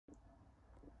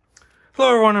Hello,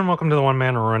 everyone, and welcome to the One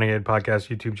Man Renegade Podcast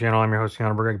YouTube channel. I'm your host,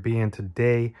 Jan Burgak B, and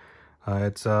today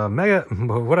it's mega,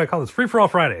 what I call this, Free For All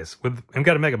Fridays. I've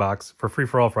got a mega box for Free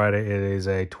For All Friday. It is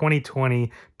a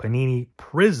 2020 Panini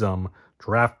Prizm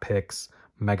Draft Picks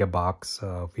mega box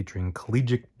featuring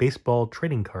collegiate baseball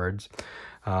trading cards.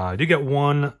 You do get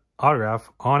one autograph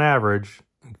on average.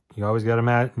 You always got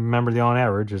to remember the on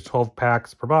average. There's 12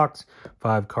 packs per box,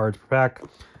 5 cards per pack.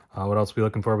 What else are we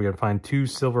looking for? We got to find 2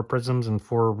 silver prisms and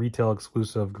 4 retail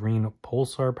exclusive green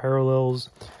pulsar parallels.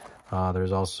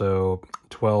 There's also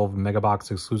 12 mega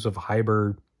box exclusive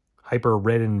hyper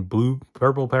red and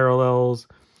purple parallels.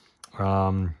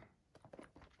 Yeah,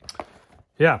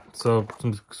 so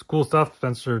some cool stuff.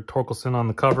 Spencer Torkelson on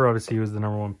the cover. Obviously, he was the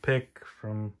 #1 pick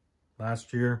from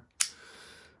last year.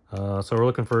 So we're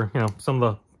looking for, some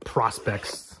of the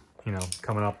prospects,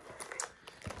 coming up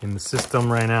in the system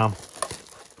right now.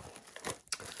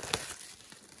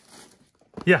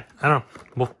 Yeah, I don't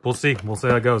know. We'll see. We'll see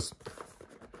how it goes.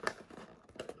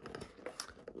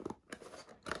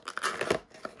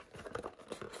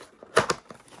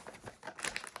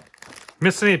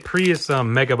 Missed any previous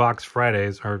Mega Box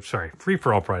Fridays, or sorry, Free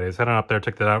For All Fridays, head on up there,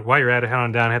 check that out. While you're at it, head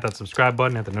on down, hit that subscribe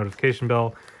button, hit the notification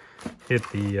bell, hit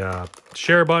the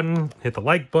share button, hit the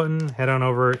like button, head on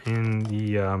over in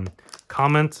the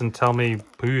comments and tell me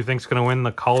who you think's going to win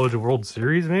the College World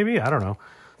Series, maybe? I don't know.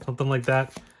 Something like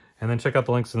that. And then check out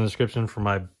the links in the description for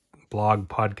my blog,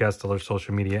 podcast, other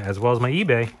social media, as well as my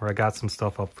eBay, where I got some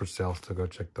stuff up for sale, so go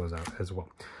check those out as well.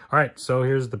 All right, so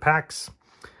here's the packs.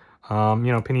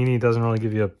 Panini doesn't really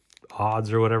give you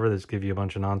odds or whatever. They just give you a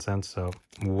bunch of nonsense, so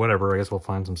whatever. I guess we'll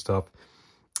find some stuff.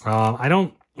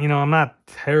 I'm not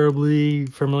terribly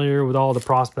familiar with all the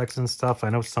prospects and stuff.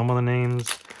 I know some of the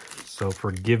names, so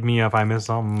forgive me if I miss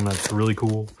something that's really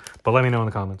cool. But let me know in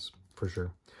the comments, for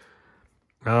sure.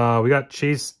 We got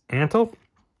Chase Antle.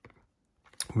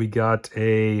 We got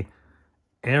a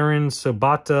Aaron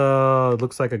Sabata.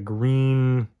 Looks like a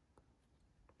green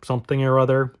something or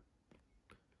other.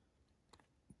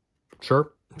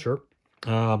 Sure.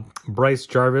 Bryce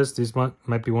Jarvis. These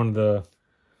might be one of the...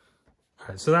 All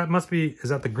right, so that must be... Is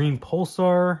that the green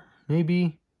pulsar?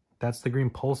 Maybe? That's the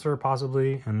green pulsar,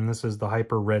 possibly. And this is the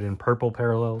hyper red and purple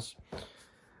parallels.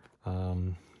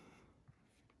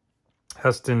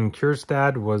 Heston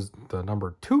Kjerstad was the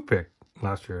 #2 pick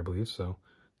last year, I believe, so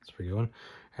that's a pretty good one.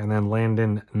 And then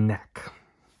Landon Knack.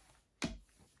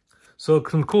 So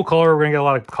some cool color. We're going to get a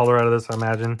lot of color out of this, I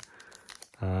imagine.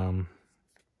 A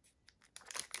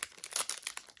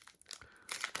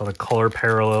lot of color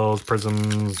parallels,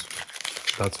 prisms,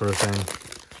 that sort of thing.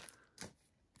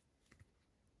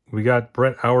 We got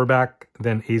Brett Auerbach,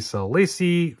 then Asa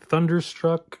Lacy,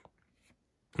 Thunderstruck,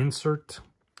 insert.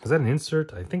 Is that an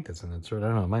insert? I think that's an insert. I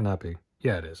don't know. It might not be.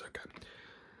 Yeah, it is. Okay.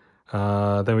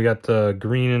 Then we got the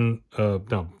green and...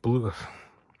 no, blue.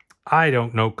 I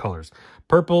don't know colors.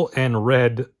 Purple and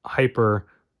red hyper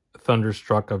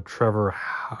Thunderstruck of Trevor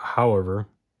However.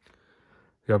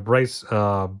 We got Bryce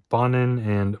Bonin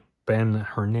and Ben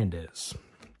Hernandez.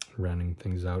 Rounding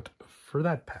things out for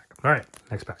that pack. All right,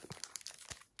 next pack.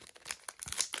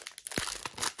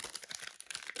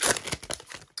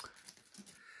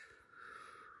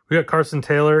 We got Carson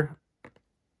Taylor.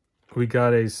 We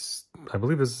got I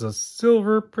believe this is a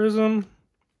silver prism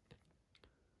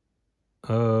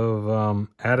of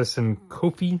Addison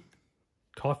Coffee,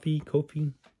 probably.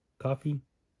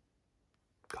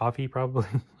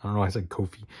 I don't know why I said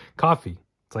Kofi. Coffee.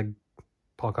 It's like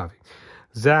Paul Coffey.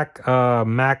 Zach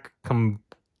Mac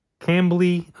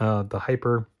Cambley,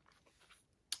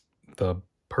 the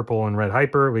purple and red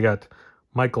hyper. We got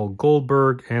Michael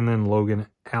Goldberg and then Logan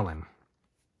Allen.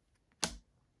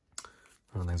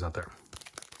 Things out there.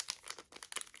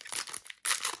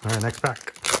 All right, next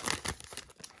pack.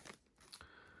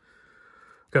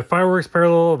 Got Fireworks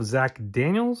parallel of Zach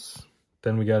Daniels.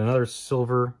 Then we got another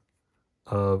silver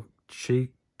of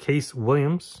Case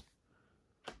Williams.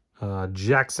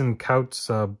 Jackson Couts,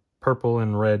 purple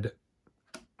and red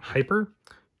hyper.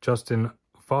 Justin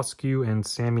Foscue and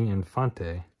Sammy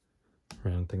Infante.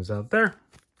 Round things out there.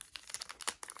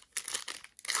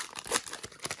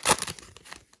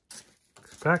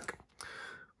 Back.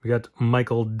 We got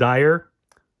Michael Dyer,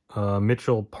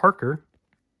 Mitchell Parker.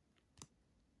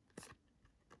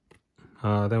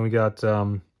 Then we got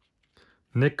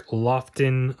Nick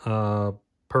Lofton,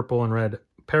 purple and red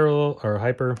parallel or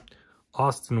hyper,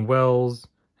 Austin Wells,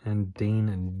 and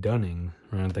Dane Dunning.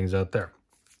 Round things out there.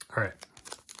 All right.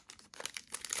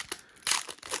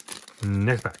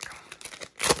 Next pack.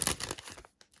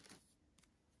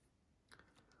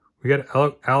 We got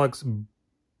Alex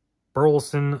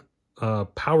Burleson,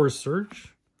 Power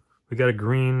Surge. We got a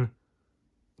green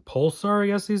Pulsar, I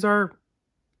guess these are.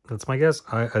 That's my guess.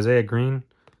 Isaiah Green,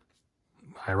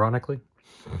 ironically.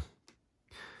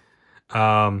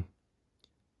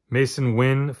 Mason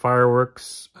Wynn,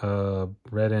 Fireworks,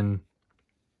 red and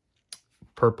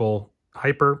purple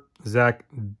Hyper, Zach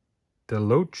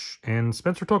Deloach, and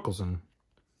Spencer Torkelson.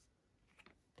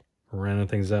 Rounding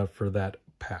things out for that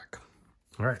pack.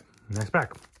 All right, next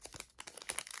pack.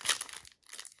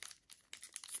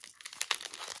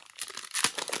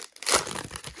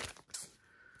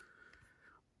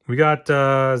 We got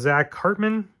Zach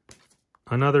Hartman,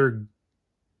 another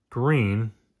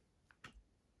green,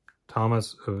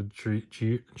 Thomas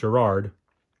Gerard.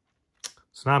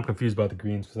 So now I'm confused about the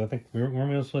greens because I think weren't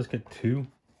we supposed to get 2?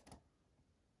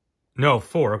 No,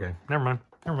 4. Okay, never mind.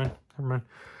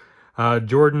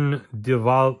 Jordan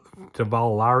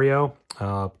DeValario,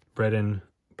 red and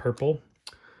purple.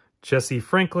 Jesse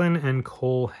Franklin and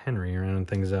Cole Henry, rounding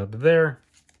things out there.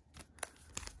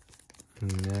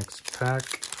 Next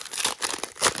pack.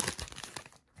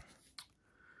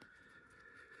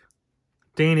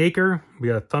 Dane Aker, we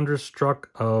got a Thunderstruck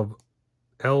of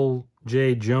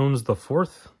L.J. Jones the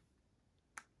 4th.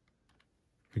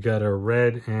 We got a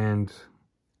red and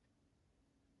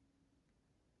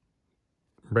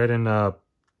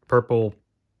purple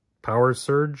Power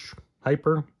Surge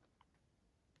Hyper.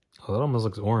 Oh, that almost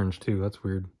looks orange too. That's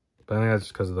weird. But I think that's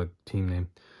just because of the team name.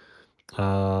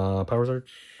 Power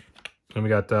Surge. And we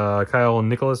got Kyle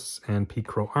Nicholas and P.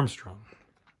 Crow Armstrong.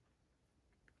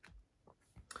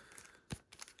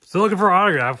 Still looking for an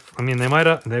autograph. I mean, they might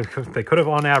have, they could have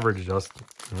on average just.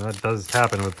 That does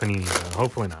happen with Panini.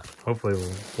 Hopefully not. Hopefully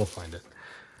we'll find it.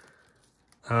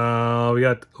 We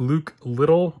got Luke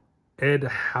Little, Ed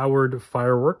Howard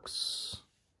Fireworks.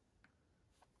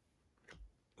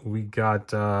 We got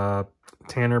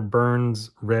Tanner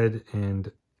Burns, red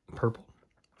and purple.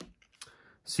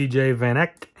 CJ Van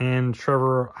Eck and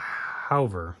Trevor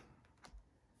Hauver.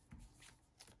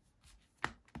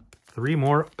 3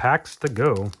 more packs to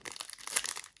go.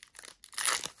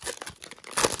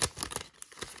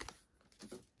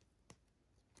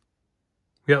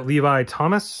 We got Levi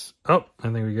Thomas. Oh,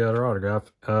 I think we got our autograph.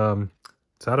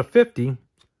 It's out of 50.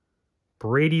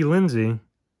 Brady Lindsay.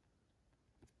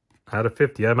 Out of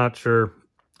 50. I'm not sure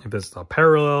if it's a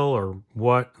parallel or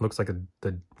what. It looks like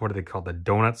the what do they call the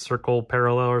donut circle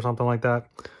parallel or something like that.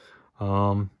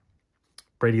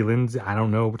 Brady Lindsay. I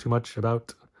don't know too much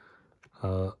about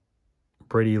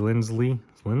Brady Lindsley,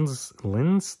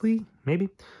 maybe.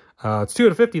 It's 2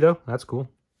 out of 50 though. That's cool.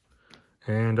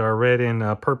 And our red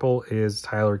and purple is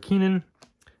Tyler Keenan.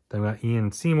 Then we got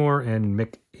Ian Seymour and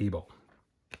Mick Abel.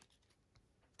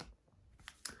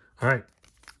 All right,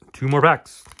 2 more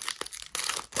packs.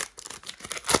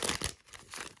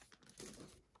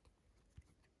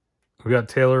 We got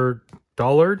Taylor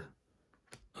Dollard.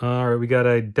 All right, we got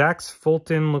a Dax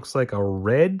Fulton. Looks like a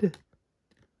red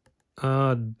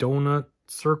donut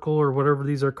circle or whatever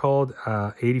these are called.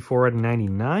 84 out of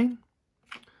 99.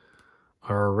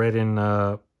 Our red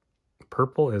and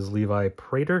purple is Levi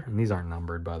Prater, and these aren't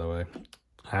numbered, by the way.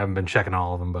 I haven't been checking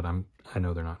all of them, but I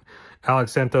know they're not.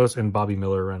 Alex Santos and Bobby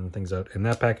Miller running things out in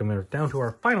that pack, and we're down to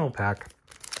our final pack.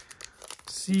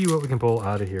 See what we can pull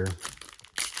out of here.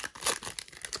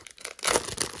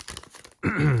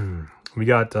 We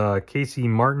got Casey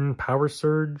Martin Power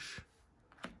Surge.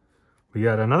 We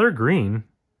got another green.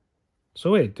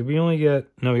 So wait, did we only get...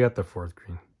 No, we got the 4th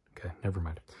green. Okay, never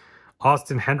mind.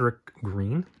 Austin Hendrick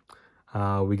green.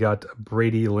 We got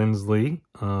Brady Lindsley,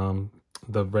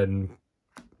 the red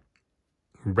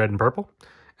and purple.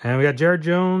 And we got Jared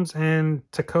Jones and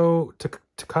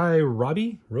Takai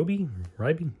Robbie?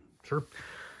 Sure.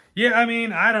 Yeah, I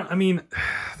mean,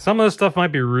 some of the stuff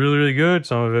might be really, really good.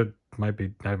 Some of it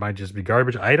might just be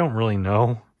garbage. I don't really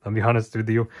know. I'll be honest with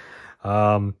you.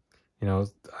 You know,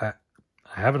 I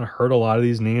haven't heard a lot of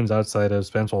these names outside of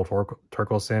Spencer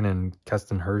Torkelson and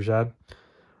Keston Herjad.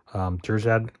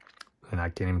 And I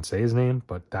can't even say his name,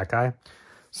 but that guy.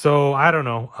 So I don't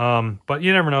know. But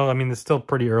you never know. I mean, it's still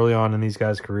pretty early on in these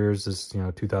guys' careers. This,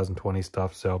 2020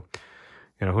 stuff. So,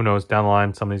 who knows? Down the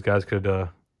line, some of these guys could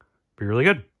be really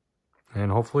good.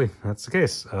 And hopefully that's the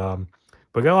case. But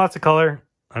we got lots of color.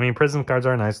 I mean, Prizm cards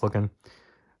are nice looking.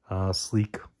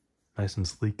 Sleek. Nice and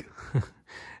sleek.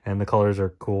 And the colors are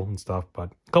cool and stuff.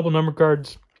 But a couple numbered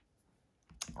cards.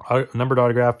 A numbered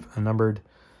autograph. A numbered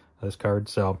this card.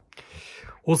 So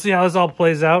we'll see how this all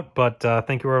plays out. But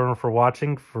thank you everyone for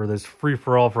watching for this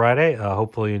Free-for-All Friday.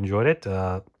 Hopefully you enjoyed it.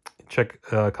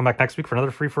 Come back next week for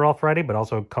another Free-for-All Friday. But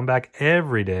also come back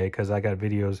every day because I got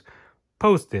videos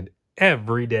posted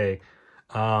every day.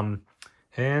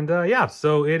 Yeah,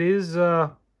 so it is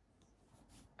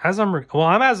as I'm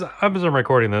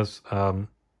recording this,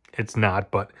 it's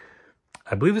not, but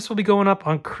I believe this will be going up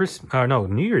on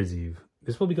New Year's Eve.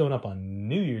 This will be going up on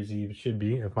New Year's Eve. It should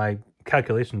be, if my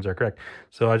calculations are correct.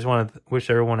 So I just want to wish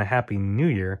everyone a happy New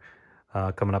Year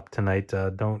coming up tonight.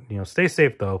 Don't, stay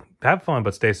safe though. Have fun,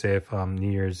 but stay safe.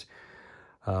 New Year's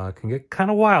can get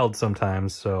kind of wild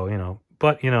sometimes. So,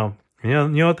 but you know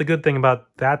what the good thing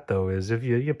about that though is if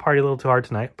you party a little too hard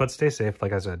tonight, but stay safe.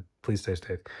 Like I said, please stay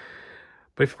safe.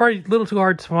 But if you party a little too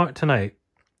hard tonight,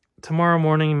 tomorrow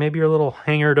morning, maybe you're a little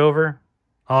hangered over.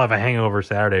 I'll have a hangover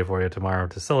Saturday for you tomorrow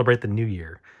to celebrate the new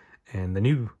year and the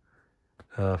new,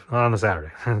 on the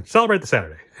Saturday. Celebrate the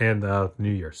Saturday and the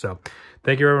new year. So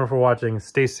thank you everyone for watching.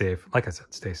 Stay safe. Like I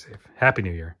said, stay safe. Happy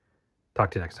New Year.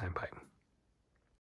 Talk to you next time. Bye.